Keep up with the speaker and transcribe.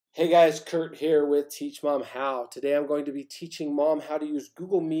Hey guys, Kurt here with Teach Mom How. Today I'm going to be teaching Mom how to use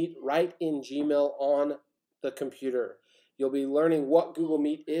Google Meet right in Gmail on the computer. You'll be learning what Google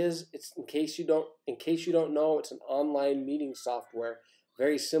Meet is. It's in case you don't know, it's an online meeting software,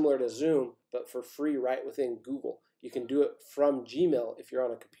 very similar to Zoom, but for free right within Google. You can do it from Gmail if you're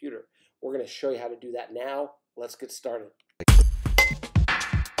on a computer. We're going to show you how to do that now. Let's get started.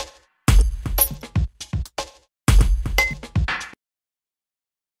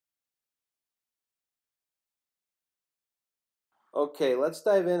 Okay, let's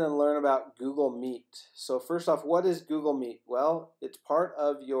dive in and learn about Google Meet. So first off, what is Google Meet? Well, it's part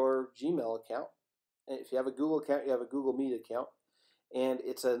of your Gmail account. And if you have a Google account, you have a Google Meet account. And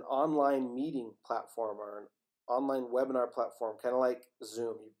it's an online meeting platform or an online webinar platform, kind of like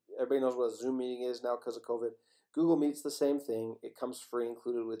Zoom. Everybody knows what a Zoom meeting is now because of COVID. Google Meet's the same thing. It comes free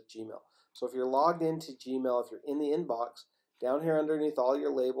included with Gmail. So if you're logged into Gmail, if you're in the inbox, down here underneath all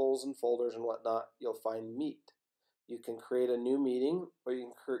your labels and folders and whatnot, you'll find Meet. You can create a new meeting or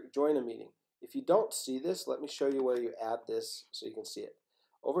you can join a meeting. If you don't see this, let me show you where you add this so you can see it.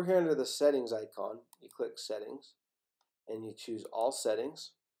 Over here under the settings icon, you click settings and you choose all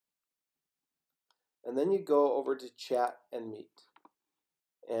settings. And then you go over to chat and meet.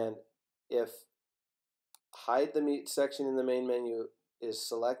 And if hide the meet section in the main menu is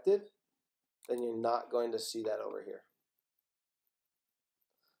selected, then you're not going to see that over here.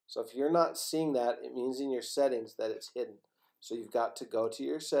 So if you're not seeing that, it means in your settings that it's hidden. So you've got to go to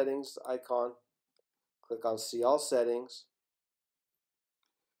your settings icon, click on see all settings,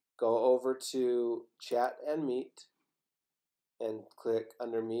 go over to chat and meet, and click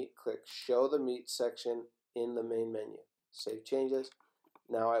under meet, click show the meet section in the main menu. Save changes.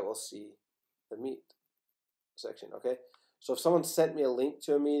 Now I will see the meet section, okay? So if someone sent me a link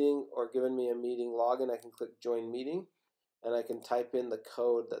to a meeting or given me a meeting login, I can click join meeting. And I can type in the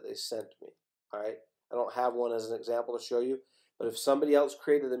code that they sent me. All right, I don't have one as an example to show you, but if somebody else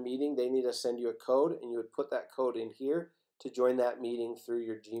created a meeting, they need to send you a code, and you would put that code in here to join that meeting through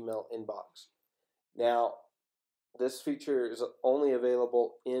your Gmail inbox. Now, this feature is only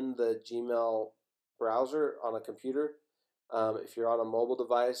available in the Gmail browser on a computer. If you're on a mobile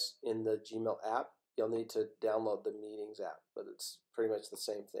device in the Gmail app, you'll need to download the Meetings app, but it's pretty much the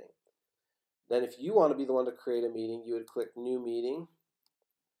same thing. Then if you want to be the one to create a meeting, you would click New Meeting.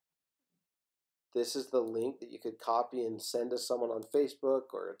 This is the link that you could copy and send to someone on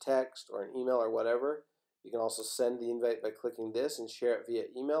Facebook or a text or an email or whatever. You can also send the invite by clicking this and share it via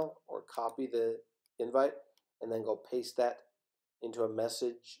email, or copy the invite and then go paste that into a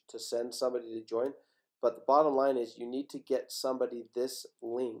message to send somebody to join. But the bottom line is you need to get somebody this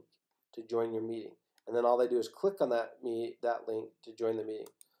link to join your meeting. And then all they do is click on that link to join the meeting.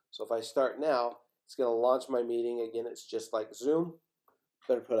 So if I start now, it's going to launch my meeting. Again, it's just like Zoom.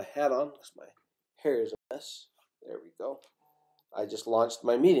 Better put a hat on because my hair is a mess. There we go. I just launched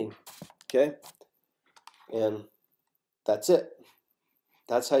my meeting. Okay? And that's it.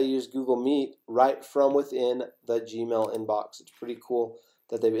 That's how you use Google Meet right from within the Gmail inbox. It's pretty cool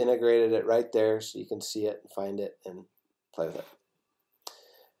that they've integrated it right there so you can see it and find it and play with it.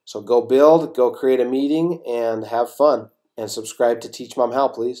 So go build, go create a meeting, and have fun. And subscribe to Teach Mom How,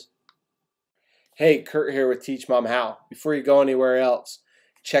 please. Hey, Kurt here with Teach Mom How. Before you go anywhere else,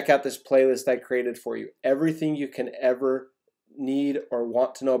 check out this playlist I created for you. Everything you can ever need or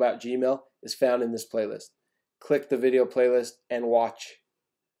want to know about Gmail is found in this playlist. Click the video playlist and watch.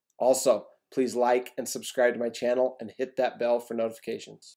 Also, please like and subscribe to my channel and hit that bell for notifications.